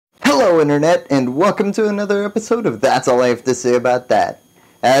Hello Internet, and welcome to another episode of That's All I Have to Say About That.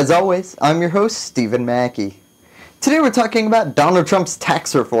 As always, I'm your host, Stephen Mackey. Today we're talking about Donald Trump's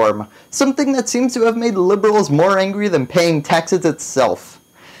tax reform, something that seems to have made liberals more angry than paying taxes itself.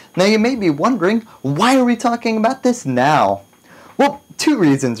 Now you may be wondering, why are we talking about this now? Well, two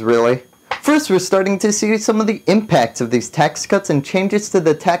reasons really. First, we're starting to see some of the impacts of these tax cuts and changes to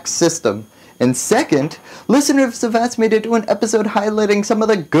the tax system. And second, listeners have asked me to do an episode highlighting some of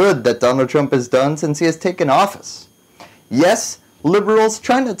the good that Donald Trump has done since he has taken office. Yes, liberals,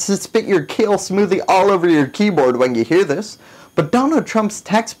 try not to spit your kale smoothie all over your keyboard when you hear this, but Donald Trump's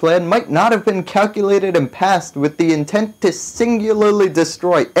tax plan might not have been calculated and passed with the intent to singularly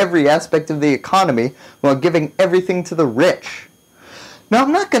destroy every aspect of the economy while giving everything to the rich. Now,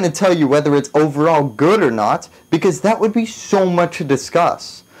 I'm not going to tell you whether it's overall good or not, because that would be so much to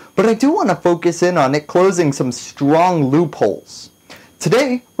discuss. But I do want to focus in on it closing some strong loopholes.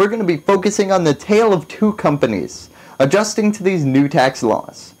 Today, we're going to be focusing on the tale of two companies adjusting to these new tax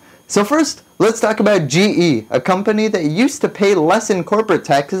laws. So first, let's talk about GE, a company that used to pay less in corporate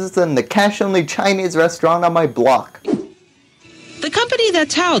taxes than the cash-only Chinese restaurant on my block. The company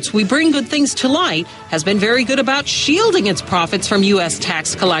that touts we bring good things to light has been very good about shielding its profits from U.S.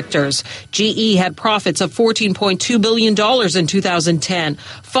 tax collectors. GE had profits of $14.2 billion in 2010,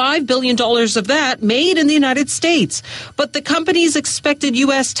 $5 billion of that made in the United States. But the company's expected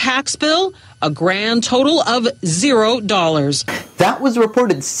U.S. tax bill, a grand total of $0. That was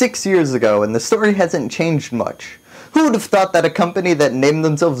reported 6 years ago, and the story hasn't changed much. Who would have thought that a company that named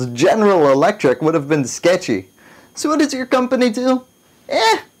themselves General Electric would have been sketchy? So what does your company do?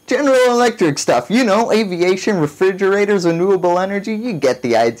 General Electric stuff. You know, aviation, refrigerators, renewable energy, you get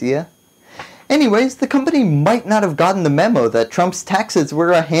the idea. Anyways, the company might not have gotten the memo that Trump's taxes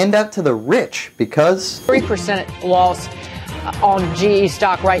were a handout to the rich because 3% loss on GE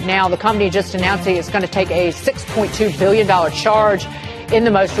stock right now. The company just announced it's going to take a $6.2 billion charge in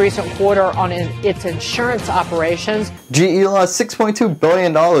the most recent quarter on its insurance operations. GE lost $6.2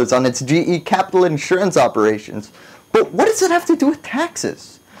 billion on its GE Capital Insurance operations. But what does it have to do with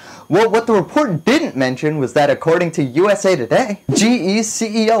taxes? Well, what the report didn't mention was that according to USA Today, GE's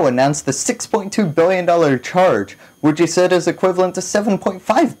CEO announced the $6.2 billion charge, which he said is equivalent to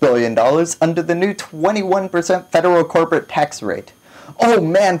 $7.5 billion under the new 21% federal corporate tax rate. Oh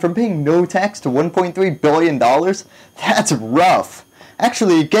man, from paying no tax to $1.3 billion? That's rough.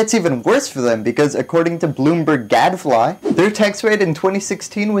 Actually, it gets even worse for them because according to Bloomberg Gadfly, their tax rate in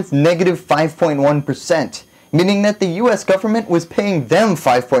 2016 was negative 5.1%, meaning that the US government was paying them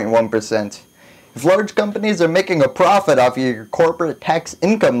 5.1%. If large companies are making a profit off of your corporate tax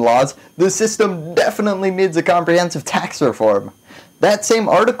income laws, the system definitely needs a comprehensive tax reform. That same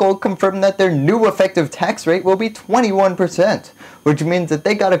article confirmed that their new effective tax rate will be 21%, which means that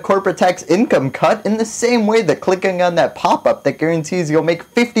they got a corporate tax income cut in the same way that clicking on that pop-up that guarantees you'll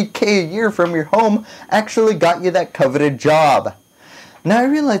make $50K a year from your home actually got you that coveted job. Now I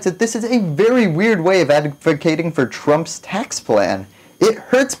realize that this is a very weird way of advocating for Trump's tax plan. It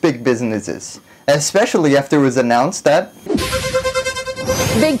hurts big businesses, especially after it was announced that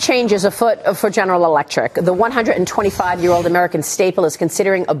Big changes afoot for General Electric. The 125-year-old American staple is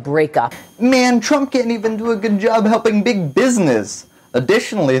considering a breakup. Man, Trump can't even do a good job helping big business.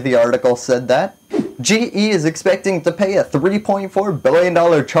 Additionally, the article said that GE is expecting to pay a $3.4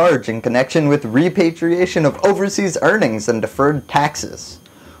 billion charge in connection with repatriation of overseas earnings and deferred taxes.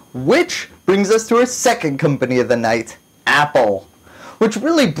 Which brings us to our second company of the night, Apple, which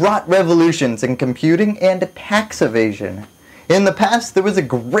really brought revolutions in computing and tax evasion. In the past, there was a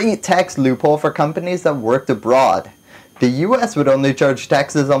great tax loophole for companies that worked abroad. The US would only charge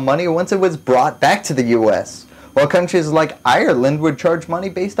taxes on money once it was brought back to the US, while countries like Ireland would charge money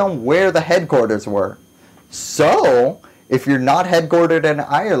based on where the headquarters were. So, if you're not headquartered in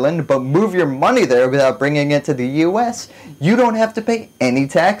Ireland but move your money there without bringing it to the US, you don't have to pay any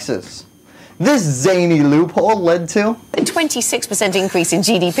taxes. This zany loophole led to a 26% increase in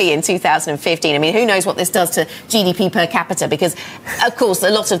GDP in 2015. I mean, who knows what this does to GDP per capita? Because, of course,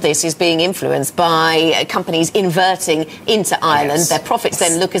 a lot of this is being influenced by companies inverting into Ireland. Yes. Their profits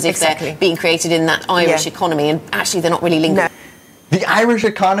then look as if they're being created in that Irish economy, and actually they're not really linked. No. The Irish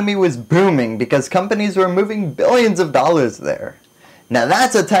economy was booming because companies were moving billions of dollars there. Now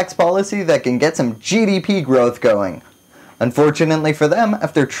that's a tax policy that can get some GDP growth going. Unfortunately for them,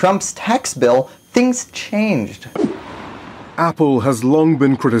 after Trump's tax bill, things changed. Apple has long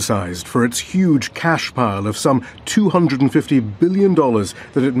been criticized for its huge cash pile of some $250 billion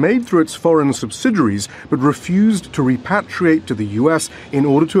that it made through its foreign subsidiaries but refused to repatriate to the US in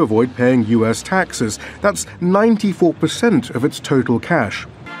order to avoid paying US taxes. That's 94% of its total cash.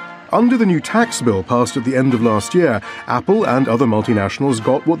 Under the new tax bill passed at the end of last year, Apple and other multinationals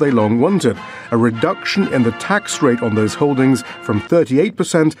got what they long wanted, a reduction in the tax rate on those holdings from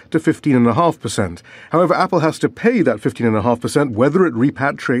 38% to 15.5%. However, Apple has to pay that 15.5% whether it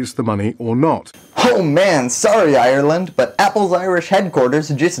repatriates the money or not. Oh man, sorry Ireland, but Apple's Irish headquarters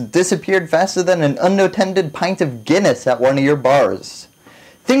just disappeared faster than an unattended pint of Guinness at one of your bars.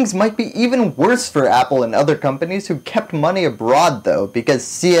 Things might be even worse for Apple and other companies who kept money abroad though, because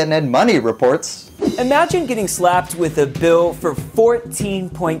CNN Money reports. Imagine getting slapped with a bill for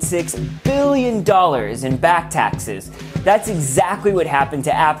 $14.6 billion in back taxes. That's exactly what happened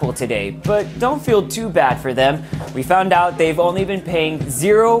to Apple today, but don't feel too bad for them. We found out they've only been paying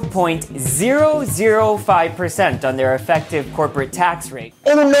 0.005% on their effective corporate tax rate.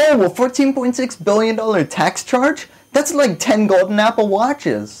 Oh no, a $14.6 billion tax charge? That's like 10 golden Apple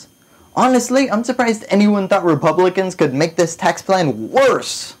Watches. Honestly, I'm surprised anyone thought Republicans could make this tax plan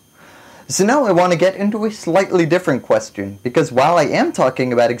worse. So now I want to get into a slightly different question, because while I am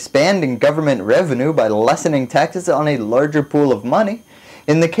talking about expanding government revenue by lessening taxes on a larger pool of money,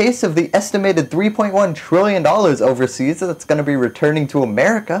 in the case of the estimated $3.1 trillion overseas that's going to be returning to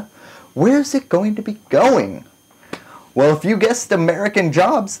America, where is it going to be going? Well, if you guessed American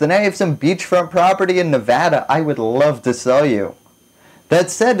jobs, then I have some beachfront property in Nevada I would love to sell you. That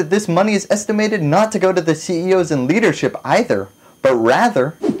said, this money is estimated not to go to the CEOs and leadership either, but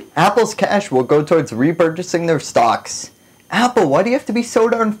rather, Apple's cash will go towards repurchasing their stocks. Apple, why do you have to be so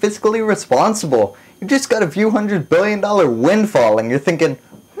darn fiscally responsible? You just got a few $100 billion windfall and you're thinking,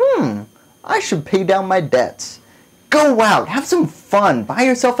 I should pay down my debts. Go out, have some fun, buy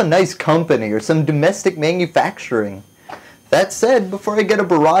yourself a nice company or some domestic manufacturing. That said, before I get a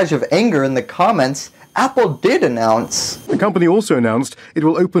barrage of anger in the comments, Apple did announce. The company also announced it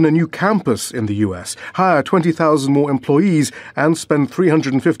will open a new campus in the US, hire 20,000 more employees, and spend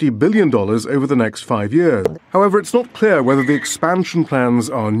 $350 billion over the next 5 years. However, it's not clear whether the expansion plans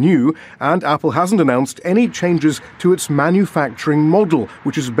are new, and Apple hasn't announced any changes to its manufacturing model,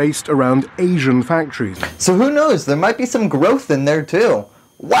 which is based around Asian factories. So who knows, there might be some growth in there too.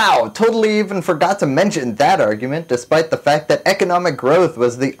 Wow, totally even forgot to mention that argument, despite the fact that economic growth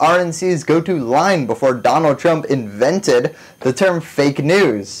was the RNC's go-to line before Donald Trump invented the term fake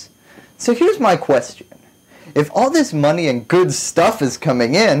news. So here's my question. If all this money and good stuff is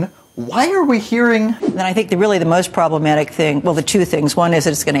coming in, why are we hearing... Then I think the most problematic thing, well, the two things. One is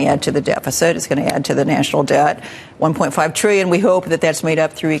that it's going to add to the deficit. It's going to add to the national debt. $1.5 trillion. We hope that that's made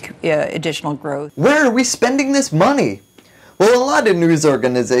up through additional growth. Where are we spending this money? Well, a lot of news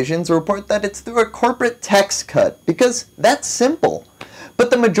organizations report that it's through a corporate tax cut, because that's simple. But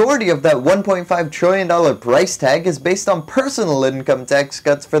the majority of that $1.5 trillion price tag is based on personal income tax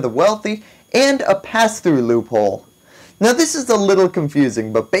cuts for the wealthy and a pass-through loophole. Now this is a little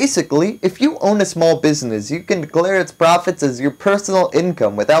confusing, but basically, if you own a small business, you can declare its profits as your personal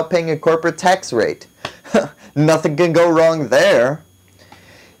income without paying a corporate tax rate. Nothing can go wrong there.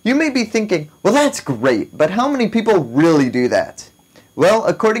 You may be thinking, well that's great, but how many people really do that? Well,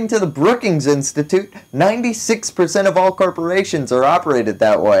 according to the Brookings Institute, 96% of all corporations are operated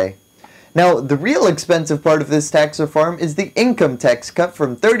that way. Now, the real expensive part of this tax reform is the income tax cut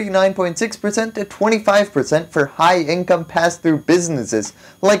from 39.6% to 25% for high-income pass-through businesses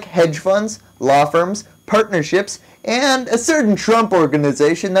like hedge funds, law firms, partnerships, and a certain Trump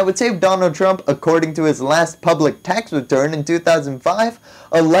organization that would save Donald Trump, according to his last public tax return in 2005,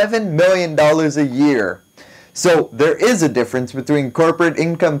 $11 million a year. So there is a difference between corporate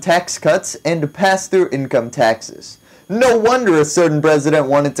income tax cuts and pass-through income taxes. No wonder a certain president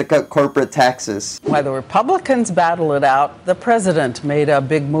wanted to cut corporate taxes. While the Republicans battle it out, the president made a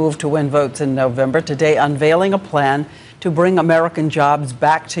big move to win votes in November, today unveiling a plan to bring American jobs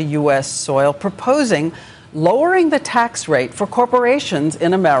back to U.S. soil, proposing lowering the tax rate for corporations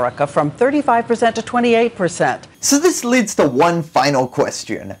in America from 35% to 28%. So this leads to one final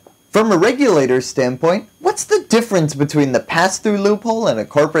question. From a regulator's standpoint, what's the difference between the pass-through loophole and a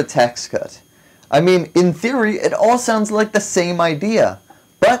corporate tax cut? I mean, in theory, it all sounds like the same idea.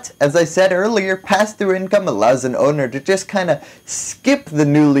 But, as I said earlier, pass-through income allows an owner to just kind of skip the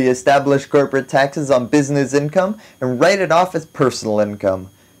newly established corporate taxes on business income and write it off as personal income.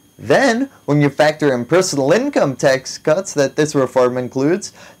 Then, when you factor in personal income tax cuts that this reform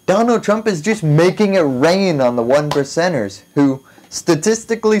includes, Donald Trump is just making it rain on the 1%ers, who,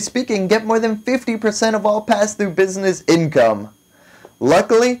 statistically speaking, get more than 50% of all pass-through business income.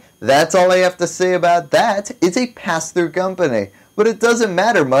 Luckily, that's all I have to say about that. It's a pass-through company, but it doesn't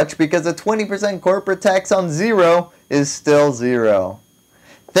matter much because a 20% corporate tax on zero is still zero.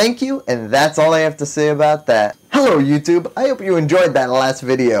 Thank you, and that's all I have to say about that. Hello YouTube, I hope you enjoyed that last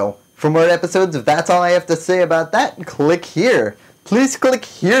video. For more episodes of That's All I Have to Say About That, click here. Please click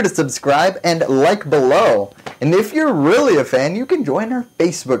here to subscribe and like below. And if you're really a fan, you can join our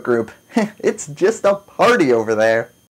Facebook group. It's just a party over there.